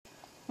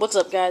What's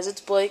up, guys?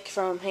 It's Blake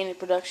from Painted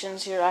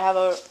Productions here. I have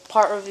a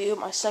part review,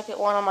 my second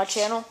one on my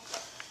channel,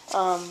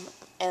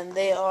 and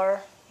they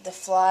are the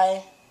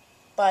Fly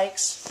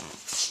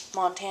bikes,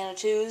 Montana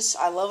 2s.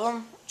 I love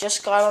them.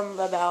 Just got them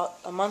about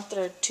a month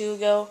or two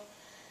ago.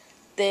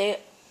 They,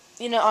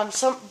 on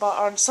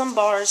some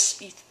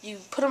bars, you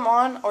put them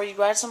on or you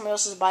ride somebody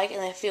else's bike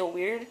and they feel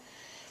weird,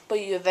 but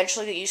you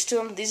eventually get used to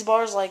them. These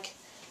bars, like,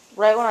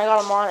 right when I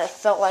got them on, it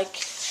felt like,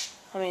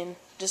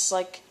 just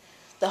like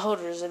the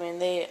Hoders.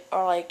 They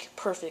are like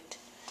perfect.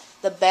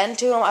 The bend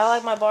to them, I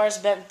like my bars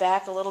bent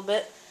back a little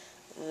bit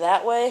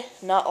that way,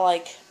 not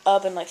like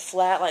up and like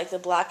flat like the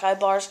Black Eye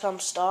bars come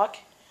stock.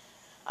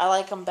 I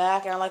like them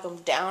back and I like them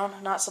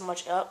down, not so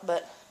much up,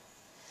 but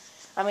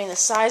the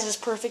size is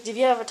perfect. If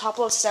you have a top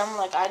load stem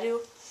like I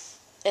do,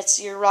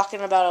 you're rocking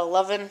about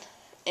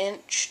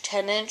 11-inch,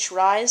 10-inch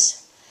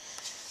rise.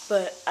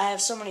 But I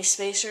have so many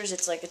spacers,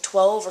 it's like a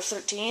 12 or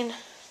 13.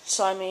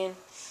 So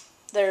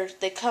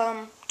they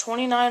come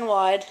 29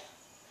 wide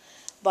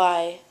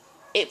by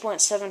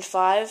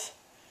 8.75,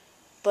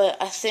 but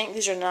I think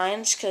these are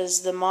 9s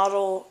because the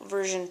model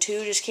version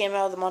 2 just came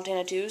out of the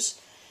Montana 2s,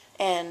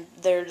 and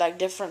they're like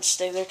different.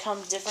 There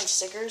comes different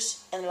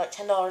stickers, and they're like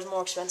 $10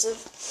 more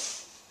expensive.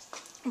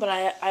 But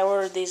I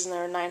ordered these and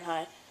they're 9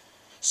 high,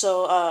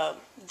 so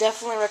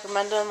definitely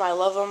recommend them. I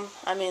love them.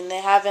 They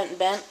haven't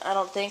bent, I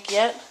don't think,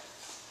 yet.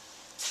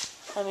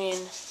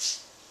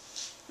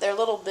 They're a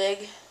little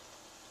big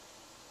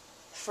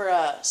for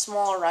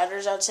smaller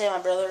riders, I would say. My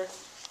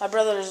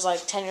brother is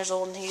like 10 years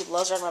old and he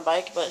loves riding my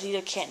bike, but he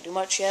can't do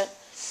much yet.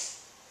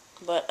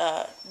 But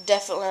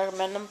definitely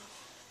recommend them.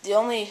 The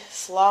only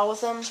flaw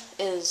with them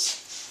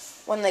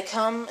is when they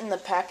come in the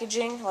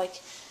packaging,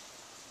 like,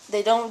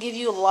 they don't give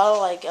you a lot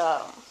of, like,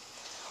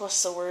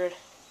 what's the word?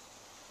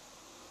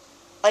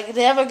 Like,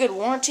 they have a good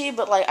warranty,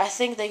 but, like, I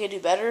think they could do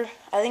better.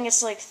 I think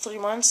it's like 3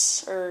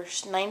 months or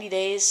 90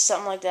 days,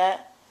 something like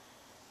that.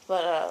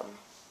 But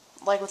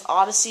like with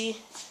Odyssey,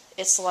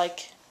 it's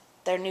like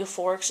their new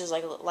forks is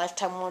like a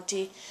lifetime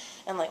warranty,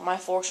 and like my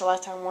forks are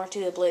lifetime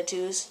warranty, the Blade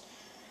 2s.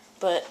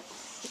 But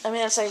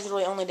that's like the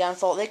really only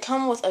downfall. They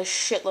come with a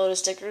shitload of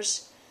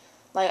stickers.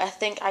 Like, I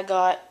think I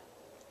got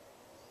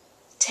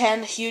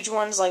 10 huge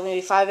ones, like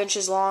maybe 5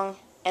 inches long,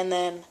 and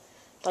then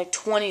like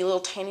 20 little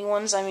tiny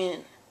ones.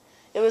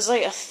 It was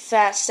like a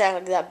fat stack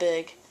like that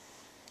big.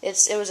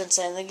 It was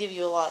insane. They give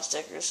you a lot of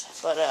stickers,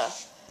 but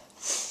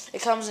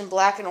it comes in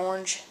black and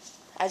orange,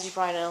 as you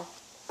probably know.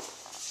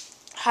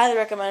 Highly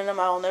recommend them.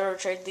 I will never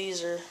trade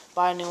these or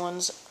buy new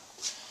ones.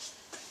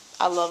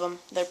 I love them.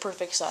 They're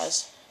perfect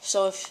size.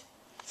 So if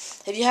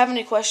you have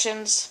any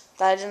questions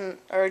that I didn't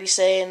already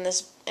say in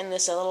this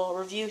little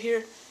review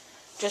here,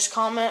 just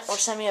comment or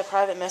send me a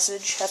private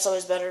message. That's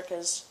always better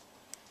because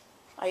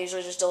I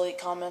usually just delete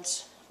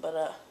comments.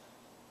 But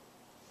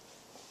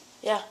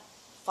yeah,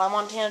 Fly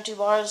Montana 2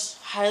 bars.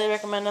 Highly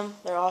recommend them.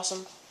 They're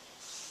awesome.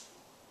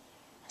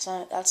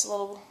 So that's a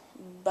little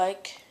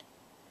bike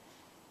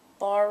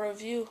bar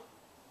review.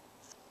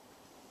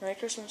 Merry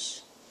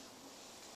Christmas.